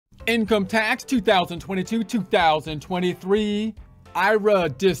Income tax 2022-2023 IRA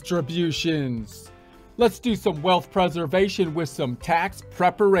distributions. Let's do some wealth preservation with some tax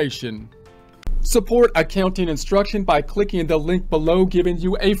preparation. Support accounting instruction by clicking the link below, giving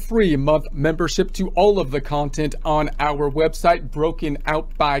you a free month membership to all of the content on our website, broken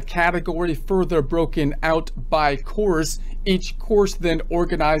out by category, further broken out by course. Each course then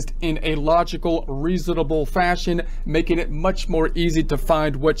organized in a logical, reasonable fashion, making it much more easy to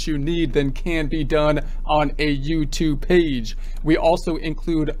find what you need than can be done on a YouTube page. We also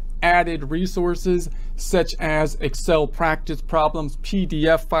include added resources such as Excel practice problems,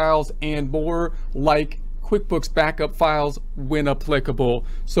 PDF files, and more, like QuickBooks backup files when applicable.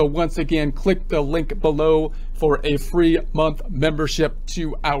 So once again, click the link below for a free month membership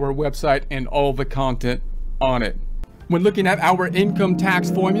to our website and all the content on it. When looking at our income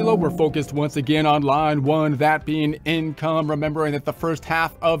tax formula, we're focused once again on line 1, that being income, remembering that the first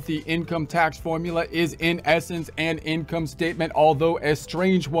half of the income tax formula is in essence an income statement, although a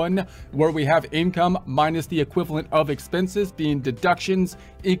strange one, where we have income minus the equivalent of expenses, being deductions,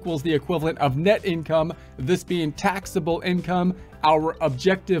 equals the equivalent of net income, this being taxable income. Our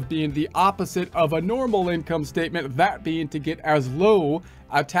objective being the opposite of a normal income statement, that being to get as low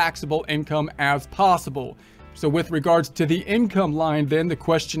a taxable income as possible. So with regards to the income line, then the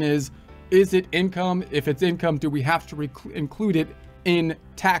question is it income? If it's income, do we have to include it in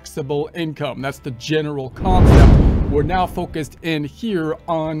taxable income? That's the general concept. We're now focused in here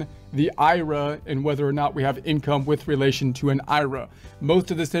on the IRA and whether or not we have income with relation to an IRA. Most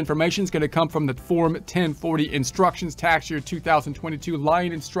of this information is going to come from the Form 1040 instructions, tax year 2022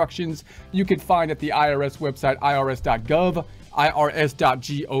 line instructions. You can find at the IRS website, irs.gov,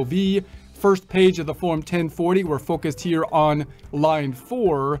 irs.gov. First page of the Form 1040, we're focused here on line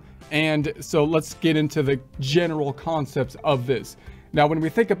 4. And so let's get into the general concepts of this. Now, when we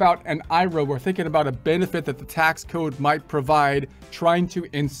think about an IRA, we're thinking about a benefit that the tax code might provide, trying to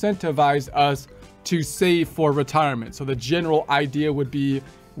incentivize us to save for retirement. So the general idea would be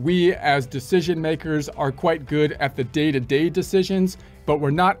we as decision makers are quite good at the day-to-day decisions, but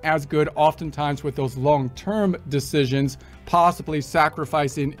we're not as good oftentimes with those long-term decisions, possibly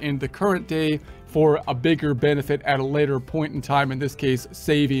sacrificing in the current day for a bigger benefit at a later point in time, in this case,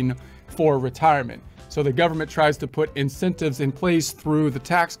 saving for retirement. So the government tries to put incentives in place through the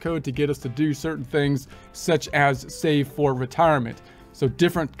tax code to get us to do certain things, such as save for retirement. So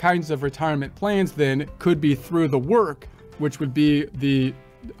different kinds of retirement plans then could be through the work, which would be the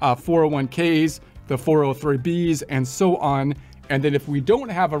 401ks, the 403bs, and so on. And then if we don't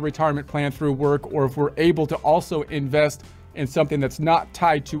have a retirement plan through work, or if we're able to also invest in something that's not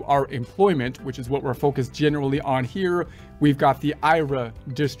tied to our employment, which is what we're focused generally on here, we've got the IRA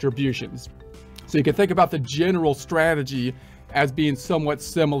distributions. So you can think about the general strategy as being somewhat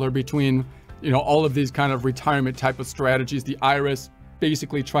similar between, all of these kind of retirement type of strategies. The IRS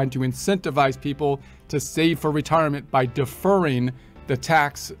basically trying to incentivize people to save for retirement by deferring the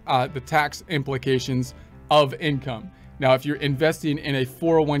tax implications of income. Now, if you're investing in a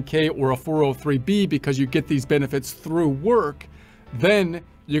 401k or a 403b because you get these benefits through work, then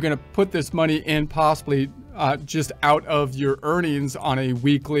you're going to put this money in possibly just out of your earnings on a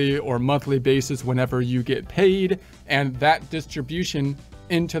weekly or monthly basis whenever you get paid. And that distribution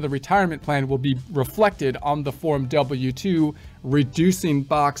into the retirement plan will be reflected on the Form W-2, reducing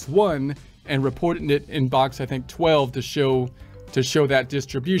box 1 and reporting it in box, I think, 12 to show that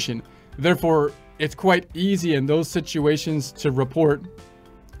distribution. Therefore, it's quite easy in those situations to report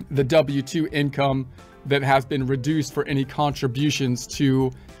the W-2 income that has been reduced for any contributions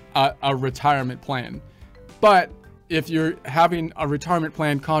to a retirement plan. But if you're having a retirement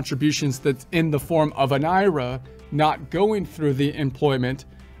plan contributions that's in the form of an IRA, not going through the employment,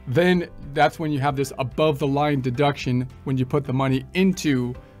 then that's when you have this above the line deduction when you put the money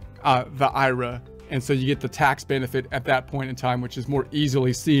into the IRA. And so you get the tax benefit at that point in time, which is more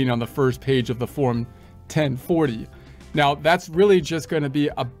easily seen on the first page of the Form 1040. Now, that's really just going to be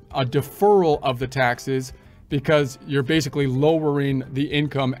a deferral of the taxes, because you're basically lowering the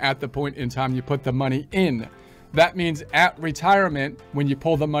income at the point in time you put the money in. That means at retirement, when you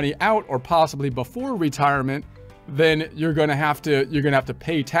pull the money out, or possibly before retirement, then you're going to have to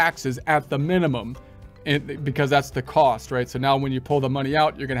pay taxes at the minimum, because that's the cost, right? So now when you pull the money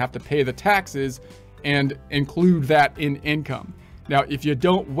out, you're going to have to pay the taxes and include that in income. Now, if you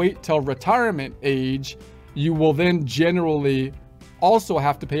don't wait till retirement age, you will then generally also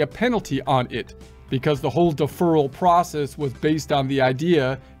have to pay a penalty on it, because the whole deferral process was based on the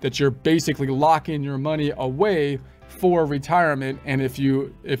idea that you're basically locking your money away for retirement. And if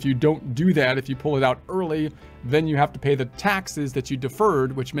you don't do that, if you pull it out early, then you have to pay the taxes that you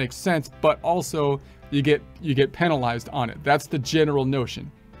deferred, which makes sense, but also you get penalized on it. That's the general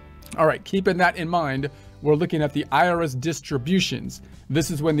notion. All right, keeping that in mind, we're looking at the IRS distributions.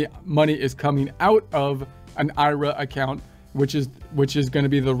 This is when the money is coming out of an IRA account, which is going to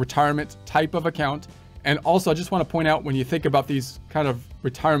be the retirement type of account. And also, I just want to point out, when you think about these kind of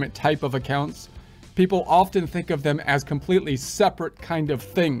retirement type of accounts, people often think of them as completely separate kind of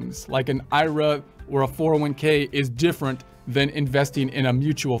things. Like an IRA or a 401k is different than investing in a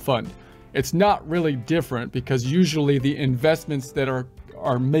mutual fund. It's not really different, because usually the investments that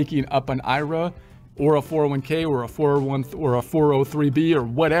are making up an IRA or a 401k or a 401 or a 403b or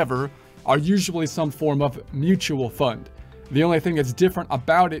whatever are usually some form of mutual fund. The only thing that's different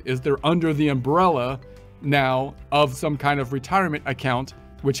about it is they're under the umbrella now of some kind of retirement account,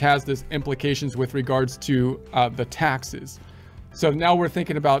 which has this implications with regards to the taxes. So now we're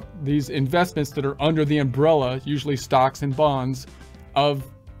thinking about these investments that are under the umbrella, usually stocks and bonds, of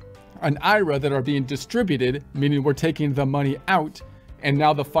an IRA that are being distributed, meaning we're taking the money out, and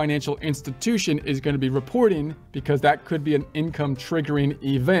now the financial institution is going to be reporting, because that could be an income triggering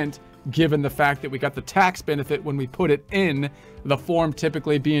event, given the fact that we got the tax benefit when we put it in. The form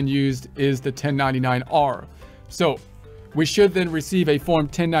typically being used is the 1099-R. So we should then receive a form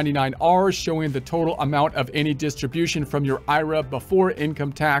 1099-R showing the total amount of any distribution from your IRA before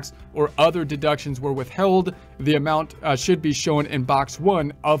income tax or other deductions were withheld. The amount should be shown in box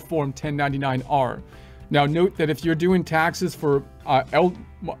 1 of form 1099-R. Now note that if you're doing taxes for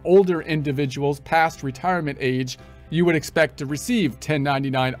older individuals past retirement age, you would expect to receive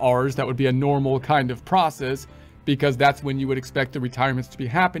 1099-Rs. That would be a normal kind of process, because that's when you would expect the retirements to be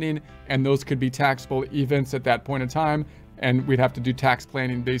happening, and those could be taxable events at that point in time, and we'd have to do tax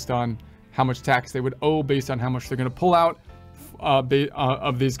planning based on how much tax they would owe, based on how much they're going to pull out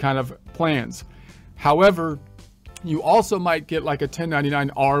of these kind of plans. However, you also might get like a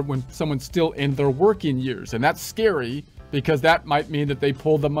 1099-R when someone's still in their working years, and that's scary, because that might mean that they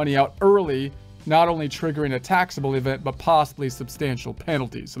pull the money out early, not only triggering a taxable event, but possibly substantial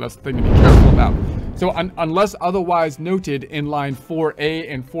penalties. So that's the thing to be careful about. So unless otherwise noted in line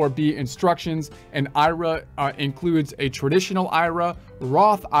 4A and 4B instructions, an IRA includes a traditional IRA,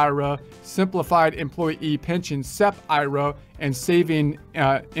 Roth IRA, simplified employee pension SEP IRA, and saving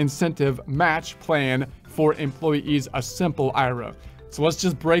incentive match plan for employees, a simple IRA. So let's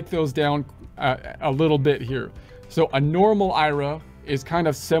just break those down a little bit here. So a normal IRA is kind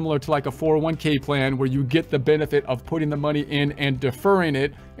of similar to like a 401k plan, where you get the benefit of putting the money in and deferring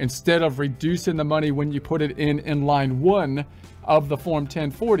it, instead of reducing the money when you put it in line 1 of the form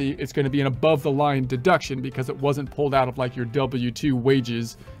 1040. It's going to be an above the line deduction, because it wasn't pulled out of like your W-2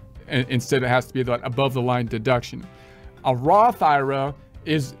 wages, and instead it has to be that above the line deduction. A Roth IRA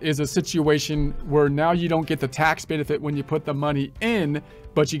is a situation where now you don't get the tax benefit when you put the money in,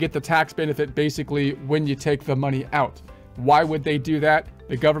 but you get the tax benefit basically when you take the money out. Why would they do that?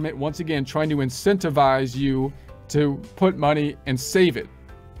 The government, once again, trying to incentivize you to put money and save it.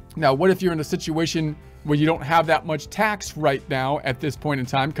 Now, what if you're in a situation where you don't have that much tax right now at this point in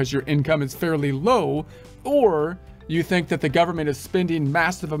time, because your income is fairly low, or you think that the government is spending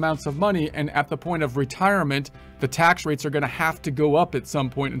massive amounts of money, and at the point of retirement, the tax rates are going to have to go up at some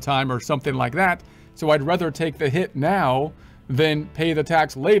point in time or something like that. So I'd rather take the hit now than pay the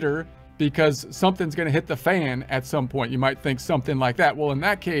tax later, because something's going to hit the fan at some point. You might think something like that. Well, in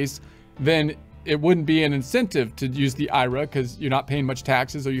that case, then it wouldn't be an incentive to use the IRA, because you're not paying much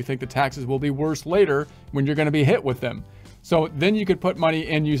taxes, or you think the taxes will be worse later when you're going to be hit with them. So then you could put money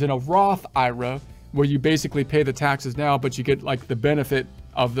in using a Roth IRA, where you basically pay the taxes now, but you get like the benefit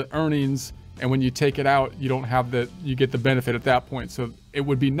of the earnings. And when you take it out, you don't have you get the benefit at that point. So it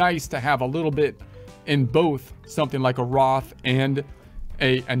would be nice to have a little bit in both, something like a Roth and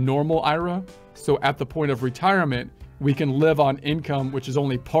a normal IRA. So at the point of retirement, we can live on income which is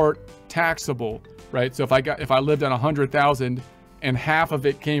only part taxable, right? So if I lived on 100,000 and half of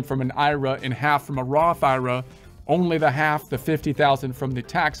it came from an IRA and half from a Roth IRA, only the half, the 50,000 from the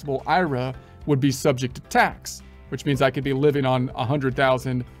taxable IRA, would be subject to tax, which means I could be living on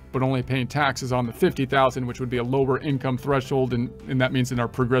 100,000 but only paying taxes on the 50,000, which would be a lower income threshold, and that means in our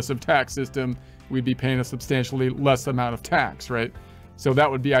progressive tax system we'd be paying a substantially less amount of tax, right? So that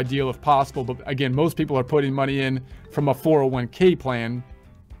would be ideal if possible. But again, most people are putting money in from a 401k plan,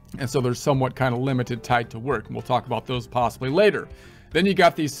 and so they're somewhat kind of limited tied to work. And we'll talk about those possibly later. Then you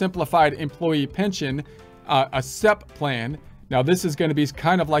got the simplified employee pension, a SEP plan. Now this is going to be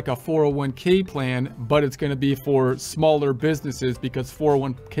kind of like a 401k plan, but it's going to be for smaller businesses, because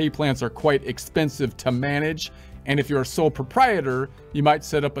 401k plans are quite expensive to manage And if you're a sole proprietor, you might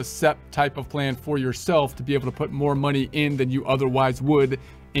set up a SEP type of plan for yourself to be able to put more money in than you otherwise would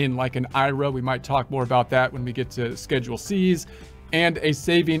in like an IRA. We might talk more about that when we get to Schedule C's. And a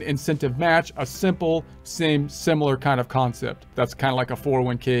saving incentive match, a simple, similar kind of concept. That's kind of like a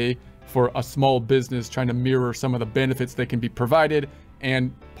 401k for a small business, trying to mirror some of the benefits that can be provided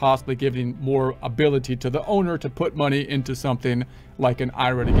and possibly giving more ability to the owner to put money into something like an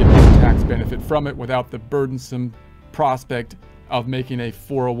IRA to get more tax benefit from it without the burdensome prospect of making a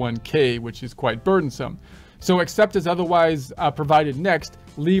 401k, which is quite burdensome. So except as otherwise provided next,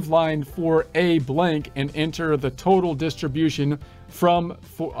 leave line 4A blank and enter the total distribution from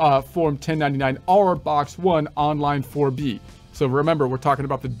Form 1099-R Box 1 on line 4B. So remember, we're talking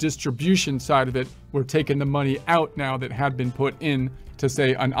about the distribution side of it. We're taking the money out now that had been put in to,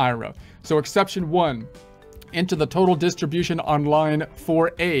 say, an IRA. So exception 1, enter the total distribution on line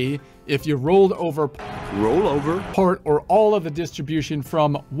 4A if you rolled over part or all of the distribution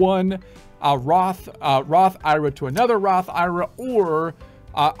from one Roth IRA to another Roth IRA, or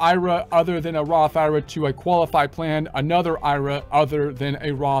IRA other than a Roth IRA to a qualified plan, another IRA other than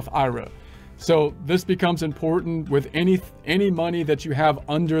a Roth IRA. So this becomes important with any money that you have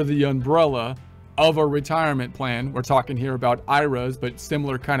under the umbrella of a retirement plan. We're talking here about IRAs, but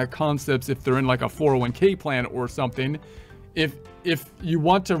similar kind of concepts if they're in like a 401k plan or something. If you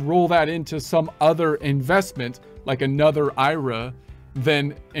want to roll that into some other investment, like another IRA,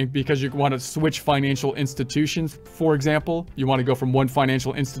 then, and because you want to switch financial institutions, for example, you want to go from one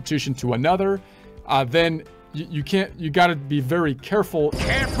financial institution to another, then you got to be very careful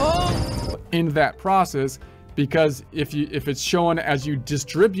in that process, because if it's shown as you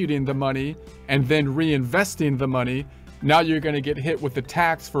distributing the money and then reinvesting the money, now you're going to get hit with the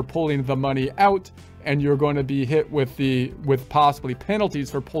tax for pulling the money out, and you're going to be hit with possibly penalties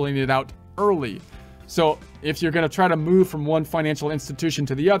for pulling it out early. So if you're going to try to move from one financial institution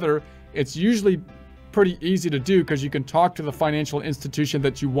to the other, it's usually pretty easy to do because you can talk to the financial institution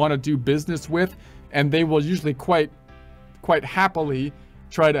that you want to do business with, and they will usually quite happily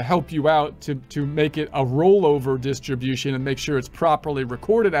try to help you out to make it a rollover distribution and make sure it's properly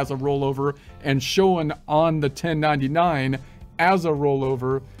recorded as a rollover and shown on the 1099 as a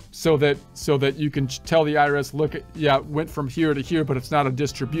rollover, so that you can tell the IRS, look, yeah, it went from here to here, but it's not a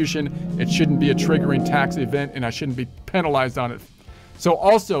distribution. It shouldn't be a triggering tax event, and I shouldn't be penalized on it. So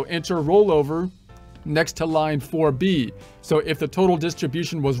also enter rollover next to line 4B. So if the total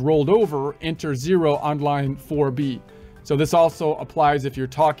distribution was rolled over, enter 0 on line 4B. So this also applies if you're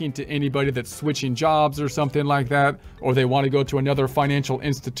talking to anybody that's switching jobs or something like that, or they want to go to another financial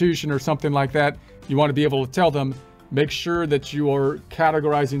institution or something like that. You want to be able to tell them, make sure that you are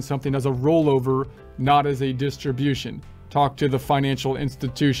categorizing something as a rollover, not as a distribution. Talk to the financial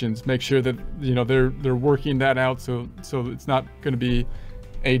institutions, make sure that they're working that out, so it's not going to be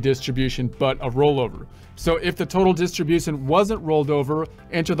a distribution but a rollover. So if the total distribution wasn't rolled over,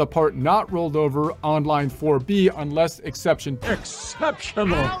 enter the part not rolled over on line 4B unless exception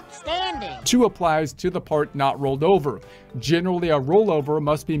exceptional outstanding 2 applies to the part not rolled over. Generally, a rollover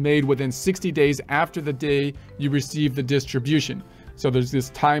must be made within 60 days after the day you receive the distribution. So there's this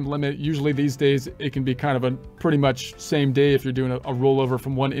time limit. Usually these days it can be kind of a pretty much same day if you're doing a rollover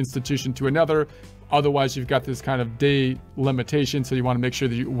from one institution to another. Otherwise, you've got this kind of day limitation, so you want to make sure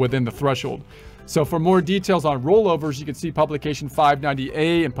that you're within the threshold. So for more details on rollovers, you can see publication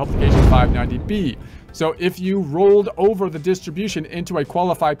 590A and publication 590B. So if you rolled over the distribution into a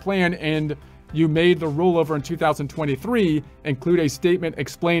qualified plan and you made the rollover in 2023, include a statement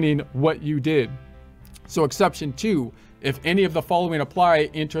explaining what you did. So exception 2, if any of the following apply,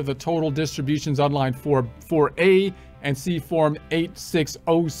 enter the total distributions on line 4A and see Form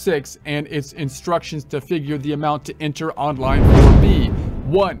 8606 and its instructions to figure the amount to enter on line 4B.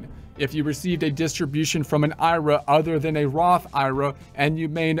 1. If you received a distribution from an IRA other than a Roth IRA and you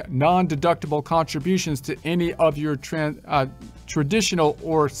made non-deductible contributions to any of your traditional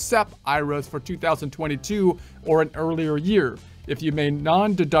or SEP IRAs for 2022 or an earlier year. If you made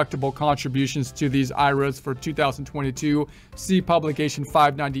non-deductible contributions to these IRAs for 2022, see publication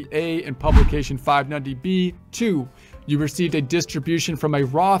 590A and publication 590B. 2. You received a distribution from a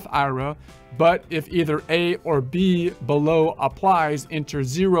Roth IRA, but if either A or B below applies, enter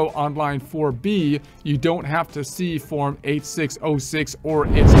 0 on line 4B. You don't have to see Form 8606 or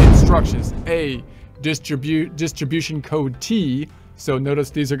its instructions. A, distribution code T. So notice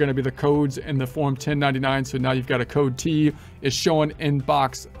these are going to be the codes in the Form 1099. So now you've got a code T. It's shown in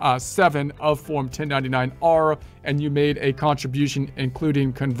box 7 of Form 1099-R, and you made a contribution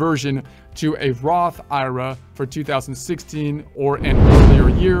including conversion to a Roth IRA for 2016 or an earlier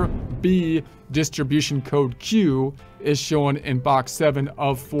year. 4B, distribution code Q, is shown in box 7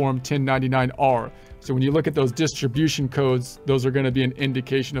 of Form 1099-R. So when you look at those distribution codes, those are going to be an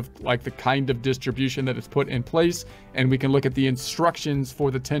indication of like the kind of distribution that is put in place. And we can look at the instructions for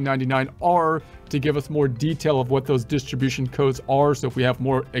the 1099-R to give us more detail of what those distribution codes are. So if we have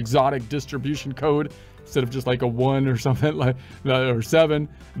more exotic distribution code, instead of just like a 1 or something like or 7,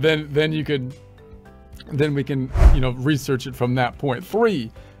 then we can, research it from that point.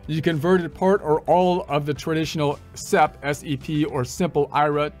 3, you converted part or all of the traditional SEP, or simple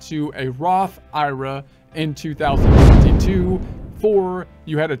IRA, to a Roth IRA in 2022. 4,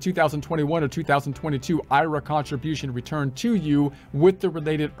 you had a 2021 or 2022 IRA contribution returned to you with the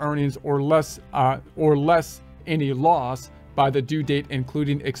related earnings or less any loss by the due date,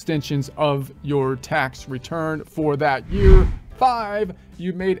 including extensions of your tax return for that year. 5,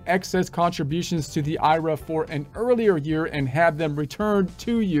 you made excess contributions to the IRA for an earlier year and had them returned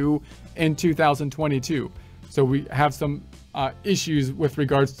to you in 2022. So we have some issues with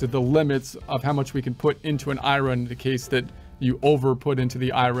regards to the limits of how much we can put into an IRA in the case that you over put into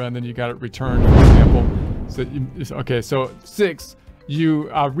the IRA and then you got it returned, for example. So 6, you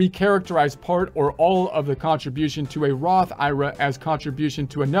recharacterize part or all of the contribution to a Roth IRA as contribution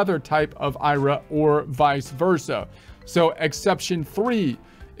to another type of IRA or vice versa. So exception 3,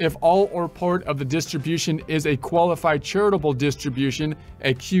 if all or part of the distribution is a qualified charitable distribution,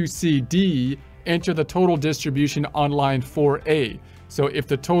 a QCD, enter the total distribution on line 4A. So if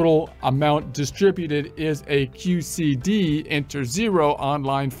the total amount distributed is a QCD, enter 0 on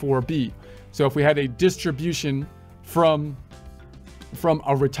line 4B. So if we had a distribution from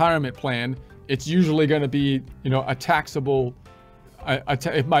a retirement plan, it's usually going to be, a taxable,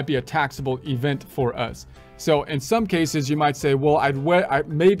 it might be a taxable event for us. So in some cases you might say, well,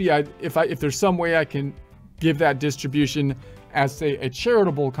 if there's some way I can give that distribution as, say, a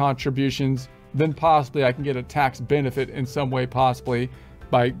charitable contributions, then possibly I can get a tax benefit in some way, possibly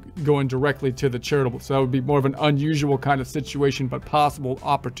by going directly to the charitable. So that would be more of an unusual kind of situation, but possible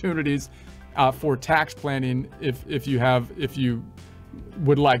opportunities for tax planning if you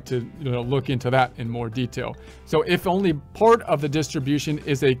would like to look into that in more detail. So if only part of the distribution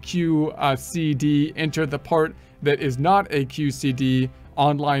is a QCD, enter the part that is not a QCD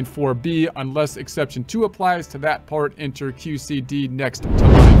on line 4B. Unless exception 2 applies to that part, enter QCD next to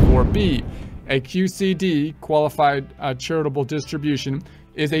line 4B. A QCD, qualified charitable distribution,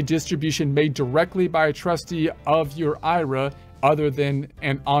 is a distribution made directly by a trustee of your IRA other than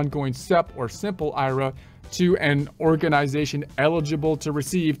an ongoing SEP or simple IRA to an organization eligible to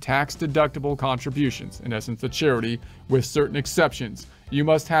receive tax-deductible contributions, in essence a charity, with certain exceptions. You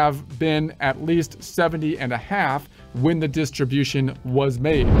must have been at least 70 and a half when the distribution was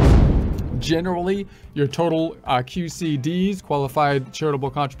made. Generally, your total QCDs, qualified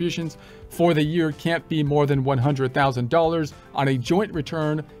charitable contributions, for the year can't be more than $100,000. On a joint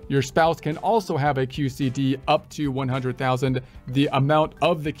return, your spouse can also have a QCD up to $100,000. The amount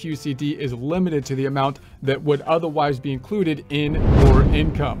of the QCD is limited to the amount that would otherwise be included in your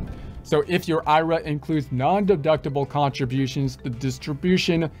income. So if your IRA includes non-deductible contributions, the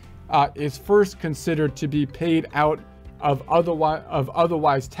distribution is first considered to be paid out of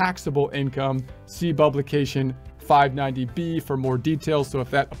otherwise taxable income. See publication 590B for more details. So if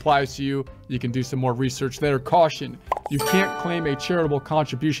that applies to you, you can do some more research there. Caution: you can't claim a charitable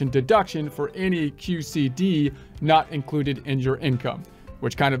contribution deduction for any QCD not included in your income,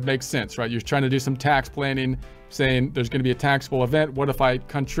 which kind of makes sense, right? You're trying to do some tax planning, saying there's going to be a taxable event. What if I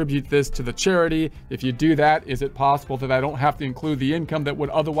contribute this to the charity? If you do that, is it possible that I don't have to include the income that would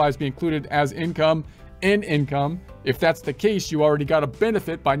otherwise be included as income in income? If that's the case, you already got a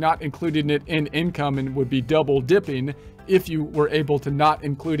benefit by not including it in income and would be double dipping if you were able to not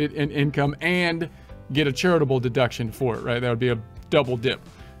include it in income and get a charitable deduction for it, right? That would be a double dip.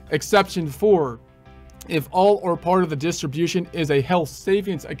 Exception 4, if all or part of the distribution is a health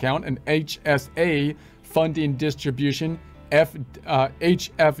savings account, an HSA funding distribution,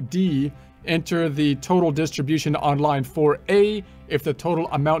 HFD, enter the total distribution on line 4A. If the total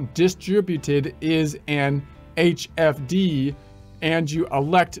amount distributed is an HFD and you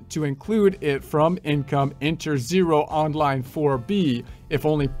elect to include it from income, enter 0 on line 4B. If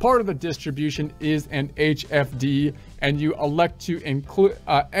only part of the distribution is an HFD and you elect to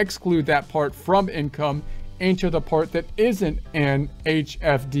exclude that part from income, enter the part that isn't an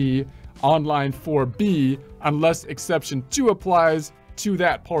HFD on line 4B. Unless exception 2 applies to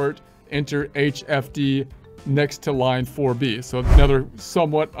that part, enter HFD next to line 4B. So another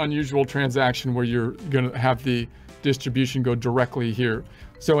somewhat unusual transaction where you're going to have the distribution go directly here.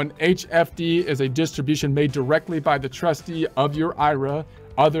 So an HFD is a distribution made directly by the trustee of your IRA,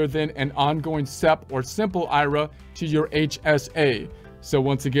 other than an ongoing SEP or simple IRA, to your HSA. So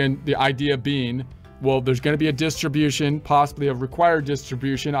once again, the idea being, well, there's going to be a distribution, possibly a required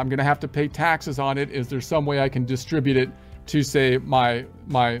distribution. I'm going to have to pay taxes on it. Is there some way I can distribute it to, say, my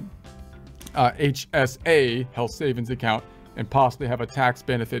HSA, health savings account, and possibly have a tax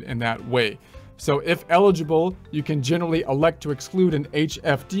benefit in that way? So if eligible, you can generally elect to exclude an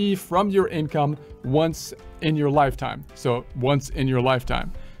HFD from your income once in your lifetime. So once in your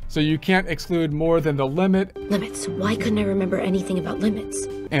lifetime. So you can't exclude more than the limit. Limits. Why couldn't I remember anything about limits?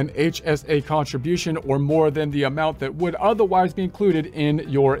 An HSA contribution, or more than the amount that would otherwise be included in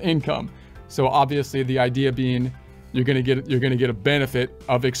your income. So obviously the idea being you're going to get a benefit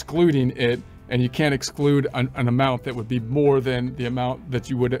of excluding it, and you can't exclude an amount that would be more than the amount that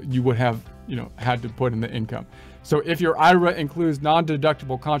you would have, had to put in the income. So if your IRA includes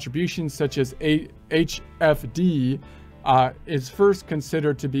non-deductible contributions such as HFD, is first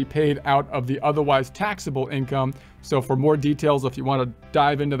considered to be paid out of the otherwise taxable income. So for more details, if you want to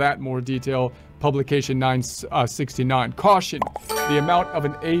dive into that in more detail, publication 969. Caution: the amount of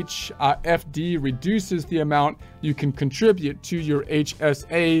an HFD reduces the amount you can contribute to your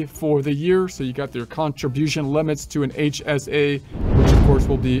HSA for the year. So you got your contribution limits to an HSA, which of course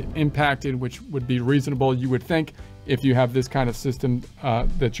will be impacted, which would be reasonable, you would think, if you have this kind of system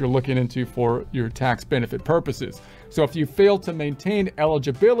that you're looking into for your tax benefit purposes. So if you fail to maintain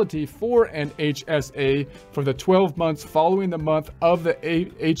eligibility for an HSA for the 12 months following the month of the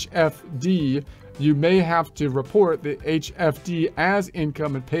HFD, you may have to report the HFD as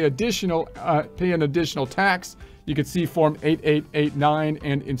income and pay an additional tax. You can see Form 8889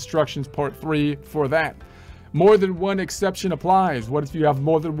 and Instructions Part 3 for that. More than one exception applies. What if you have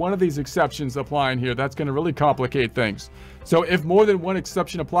more than one of these exceptions applying here? That's going to really complicate things. So if more than one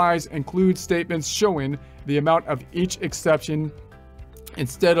exception applies, include statements showing the amount of each exception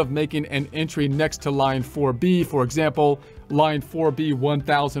instead of making an entry next to line 4B. For example, line 4B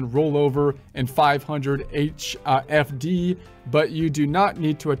 1000 rollover and 500 HFD, but you do not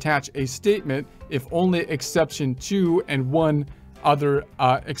need to attach a statement if only exception 2 and one other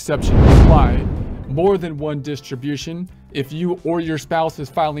exception apply. More than one distribution. If you or your spouse is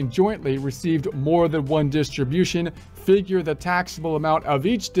filing jointly received more than one distribution, figure the taxable amount of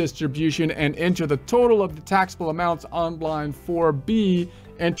each distribution and enter the total of the taxable amounts on line 4B.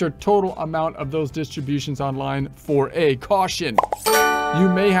 Enter total amount of those distributions on line 4A. Caution: you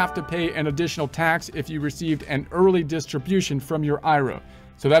may have to pay an additional tax if you received an early distribution from your IRA.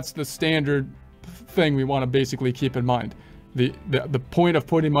 So that's the standard thing we want to basically keep in mind. The point of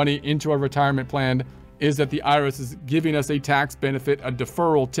putting money into a retirement plan is that the IRS is giving us a tax benefit, a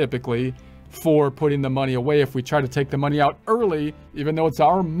deferral typically, for putting the money away. If we try to take the money out early, even though it's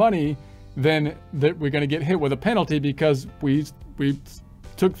our money, then we're going to get hit with a penalty because we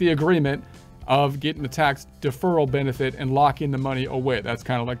took the agreement of getting the tax deferral benefit and locking the money away. That's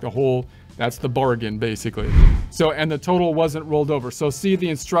kind of like that's the bargain basically. So, and the total wasn't rolled over. So see the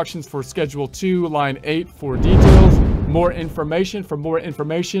instructions for Schedule 2, line 8 for details. More information. For more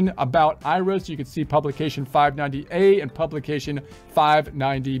information about IRAs, you can see publication 590A and publication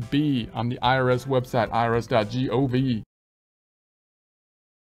 590B on the IRS website, irs.gov.